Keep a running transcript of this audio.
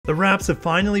The wraps have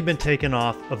finally been taken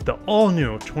off of the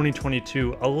all-new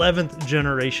 2022 11th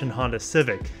generation Honda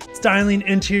Civic. Styling,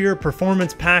 interior,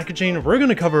 performance, packaging, we're going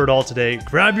to cover it all today.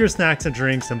 Grab your snacks and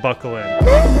drinks and buckle in.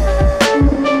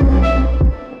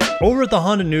 Over at the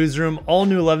Honda newsroom, all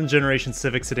new 11th generation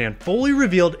Civic sedan fully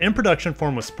revealed in production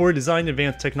form with sporty design,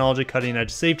 advanced technology, cutting edge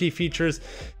safety features.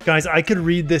 Guys, I could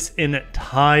read this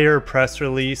entire press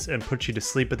release and put you to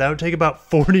sleep, but that would take about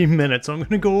 40 minutes. So I'm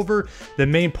going to go over the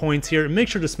main points here. Make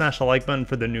sure to smash the like button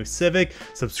for the new Civic.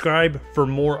 Subscribe for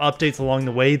more updates along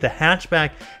the way. The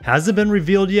hatchback hasn't been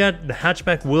revealed yet. The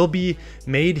hatchback will be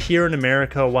made here in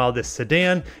America, while the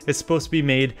sedan is supposed to be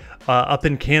made up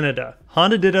in Canada.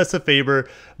 Honda did us a favor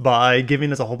by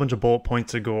giving us a whole bunch of bullet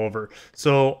points to go over.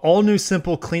 So all new,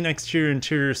 simple, clean exterior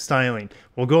interior styling.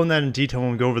 We'll go in that in detail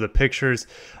when we go over the pictures.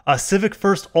 Civic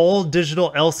first all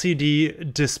digital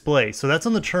LCD display. So that's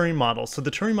on the Touring model. So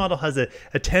the Touring model has a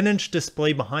 10-inch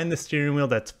display behind the steering wheel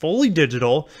that's fully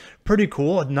digital. Pretty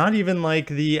cool. Not even like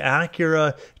the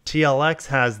Acura TLX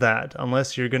has that,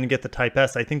 unless you're going to get the Type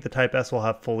S. I think the Type S will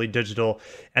have fully digital,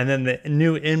 and then the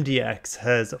new MDX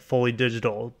has fully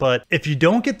digital. But if you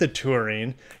don't get the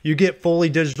Touring, you get fully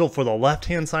digital for the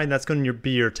left-hand side. That's going to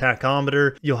be your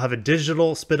tachometer. You'll have a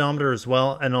digital speedometer as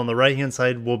well, and on the right-hand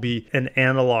side will be an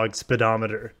analog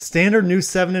speedometer. Standard new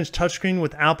 7-inch touchscreen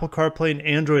with Apple CarPlay and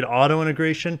Android Auto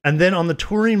integration. And then on the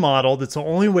Touring model, that's the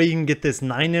only way you can get this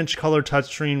 9-inch color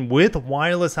touchscreen with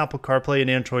wireless Apple CarPlay and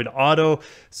Android Auto.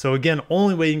 So again,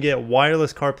 only way you can get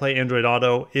wireless CarPlay, Android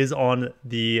Auto is on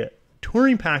the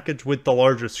Touring package with the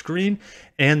larger screen,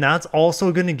 and that's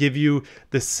also going to give you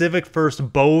the Civic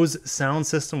first Bose sound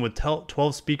system with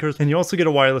 12 speakers, and you also get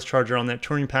a wireless charger on that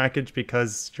Touring package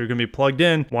because you're going to be plugged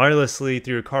in wirelessly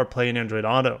through your CarPlay and Android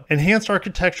Auto. Enhanced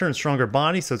architecture and stronger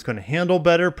body, so it's going to handle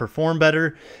better, perform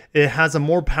better. It has a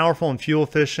more powerful and fuel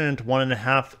efficient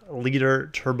 1.5-liter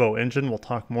turbo engine. We'll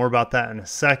talk more about that in a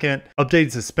second.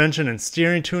 Updated suspension and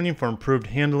steering tuning for improved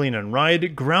handling and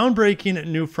ride. Groundbreaking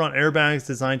new front airbags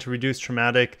designed to reduce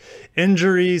traumatic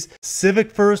injuries.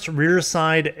 Civic first rear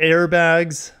side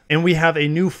airbags. And we have a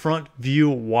new front view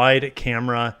wide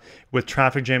camera with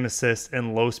traffic jam assist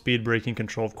and low speed braking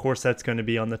control. Of course, that's going to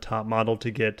be on the top model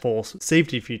to get full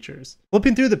safety features.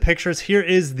 Flipping through the pictures, here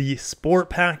is the Sport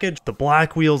package. The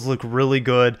black wheels look really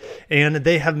good, and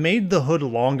they have made the hood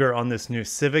longer on this new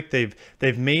Civic.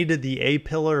 They've made the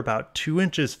A-pillar about 2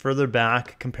 inches further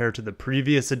back compared to the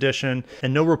previous edition,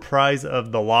 and no reprise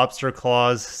of the lobster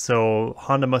claws, so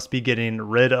Honda must be getting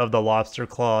rid of the lobster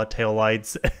claw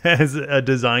taillights as a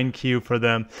design cue for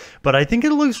them. But I think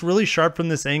it looks really sharp from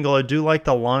this angle. I do like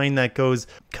the line that goes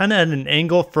kind of at an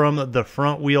angle from the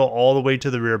front wheel all the way to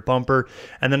the rear bumper,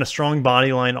 and then a strong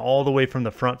body line all the way from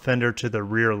the front fender to the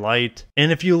rear light.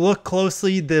 And if you look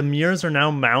closely, the mirrors are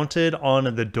now mounted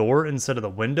on the door instead of the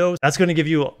windows. That's going to give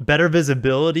you better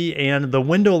visibility, and the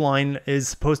window line is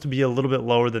supposed to be a little bit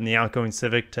lower than the outgoing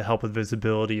Civic to help with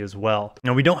visibility as well.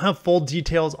 Now, we don't have full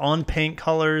details on paint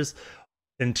colors,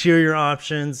 interior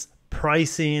options,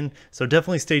 pricing, so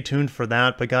definitely stay tuned for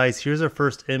that. But guys, here's our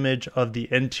first image of the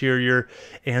interior,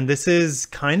 and this is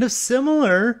kind of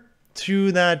similar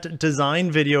to that design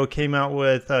video came out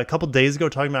with a couple days ago,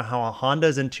 talking about how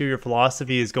Honda's interior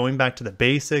philosophy is going back to the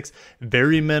basics,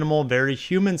 very minimal, very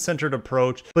human-centered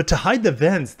approach. But to hide the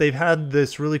vents, they've had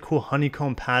this really cool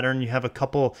honeycomb pattern. You have a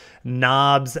couple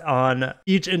knobs on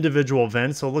each individual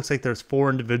vent, so it looks like there's 4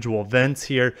 individual vents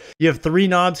here. You have 3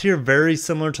 knobs here, very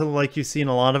similar to like you see in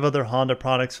a lot of other Honda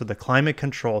products for the climate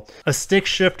control. A stick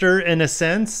shifter in a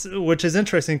sense, which is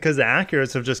interesting because the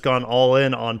Acuras have just gone all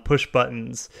in on push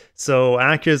buttons. So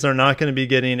Acuras are not going to be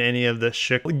getting any of the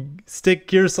stick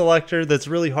gear selector. That's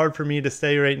really hard for me to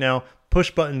say right now. Push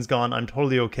button's gone. I'm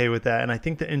totally okay with that. And I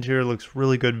think the interior looks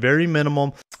really good, very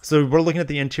minimal. So we're looking at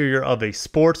the interior of a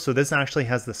Sport. So this actually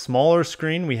has the smaller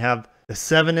screen. We have the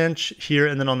 7-inch here,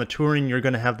 and then on the Touring, you're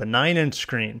going to have the 9-inch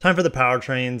screen. Time for the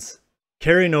powertrains.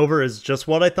 Carrying over is just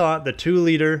what I thought. The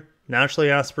 2-liter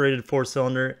naturally aspirated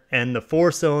 4-cylinder and the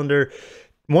 4-cylinder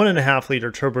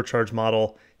 1.5-liter turbocharged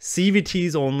model.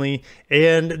 CVTs only,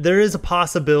 and there is a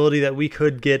possibility that we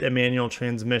could get a manual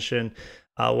transmission.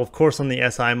 Well, of course, on the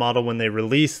SI model when they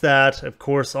release that, of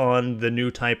course, on the new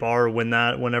Type R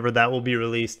whenever that will be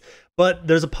released. But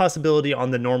there's a possibility on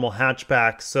the normal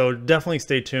hatchback, so definitely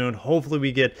stay tuned. Hopefully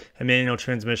we get a manual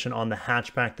transmission on the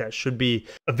hatchback. That should be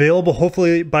available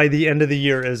hopefully by the end of the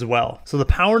year as well. So the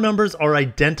power numbers are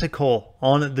identical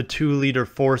on the 2-liter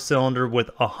 4-cylinder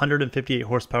with 158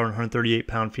 horsepower and 138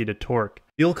 pound-feet of torque.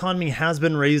 Fuel economy has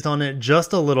been raised on it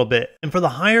just a little bit. And for the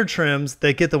higher trims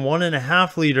that get the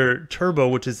 1.5 liter turbo,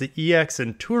 which is the EX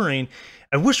and Touring,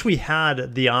 I wish we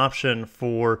had the option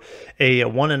for a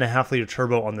 1.5 liter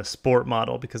turbo on the Sport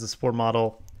model, because the Sport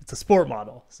model, it's a Sport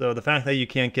model. So the fact that you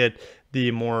can't get the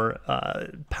more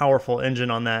powerful engine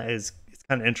on that is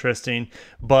kind of interesting.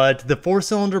 But the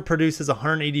 4-cylinder produces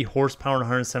 180 horsepower and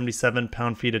 177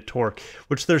 pound-feet of torque,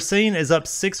 which they're saying is up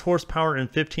 6 horsepower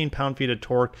and 15 pound-feet of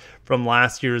torque from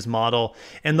last year's model.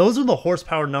 And those are the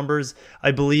horsepower numbers,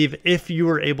 I believe, if you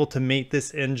were able to mate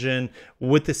this engine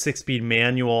with the 6-speed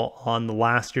manual on the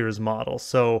last year's model.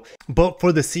 So, but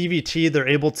for the CVT, they're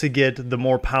able to get the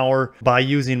more power by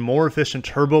using more efficient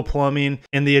turbo plumbing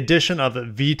and the addition of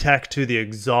VTEC to the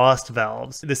exhaust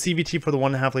valves. The CVT for the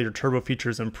 1.5 liter turbo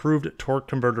features improved torque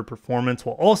converter performance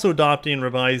while also adopting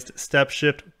revised step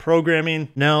shift programming.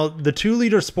 Now, the 2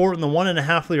 liter Sport and the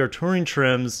 1.5 liter Touring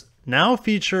trims now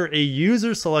feature a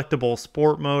user selectable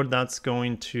sport mode that's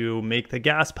going to make the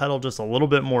gas pedal just a little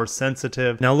bit more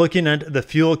sensitive. Now, looking at the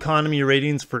fuel economy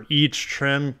ratings for each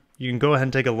trim, you can go ahead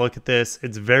and take a look at this.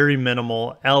 It's very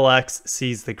minimal. LX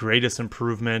sees the greatest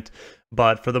improvement,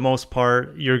 but for the most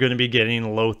part, you're going to be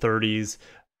getting low 30s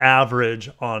average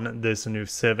on this new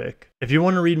Civic. If you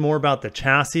want to read more about the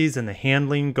chassis and the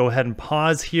handling, go ahead and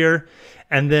pause here.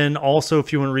 And then also,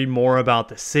 if you want to read more about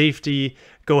the safety,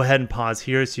 go ahead and pause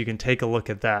here so you can take a look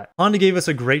at that. Honda gave us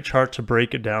a great chart to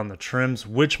break it down, the trims,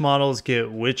 which models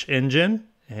get which engine.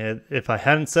 And if I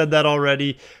hadn't said that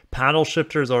already, paddle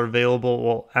shifters are available,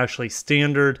 well, actually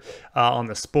standard on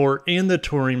the Sport and the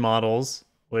Touring models,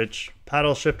 which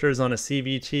paddle shifters on a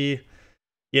CVT,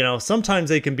 you know, sometimes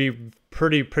they can be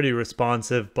pretty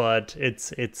responsive, but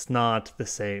it's not the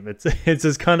same. It's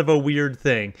just kind of a weird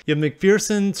thing. You have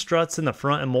McPherson struts in the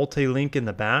front and multi-link in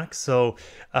the back, so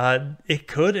it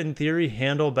could in theory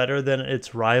handle better than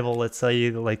its rival, let's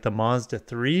say like the Mazda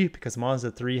 3, because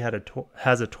Mazda 3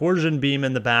 has a torsion beam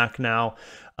in the back now.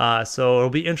 So it'll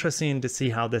be interesting to see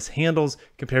how this handles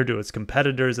compared to its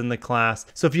competitors in the class.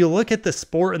 So if you look at the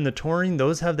Sport and the Touring,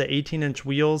 those have the 18-inch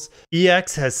wheels.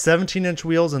 EX has 17-inch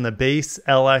wheels and the base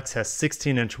LX has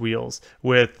 16-inch wheels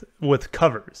with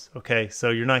covers. Okay, so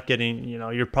you're not getting, you know,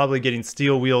 you're probably getting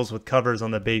steel wheels with covers on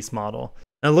the base model.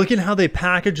 Now, looking at how they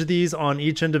package these on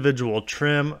each individual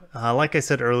trim, like I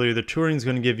said earlier, the Touring is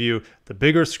going to give you the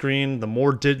bigger screen,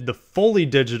 the fully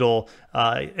digital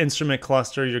instrument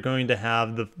cluster. You're going to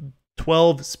have the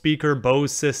 12-speaker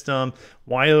Bose system,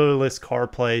 wireless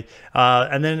CarPlay,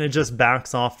 and then it just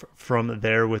backs off from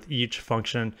there with each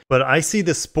function. But I see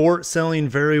the Sport selling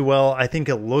very well. I think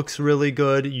it looks really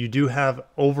good. You do have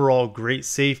overall great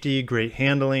safety, great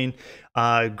handling,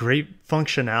 great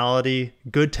functionality,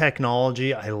 good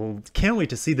technology. I can't wait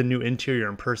to see the new interior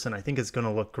in person. I think it's going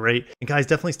to look great. And guys,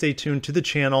 definitely stay tuned to the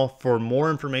channel for more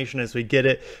information as we get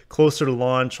it closer to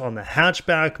launch on the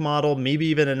hatchback model, maybe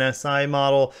even an SI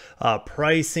model,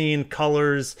 pricing,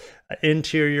 colors,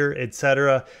 interior,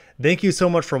 etc. Thank you so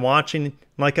much for watching.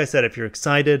 Like I said, if you're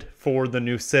excited for the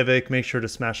new Civic, make sure to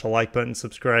smash the like button,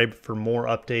 subscribe for more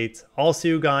updates. I'll see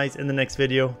you guys in the next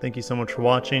video. Thank you so much for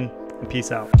watching, and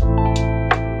peace out.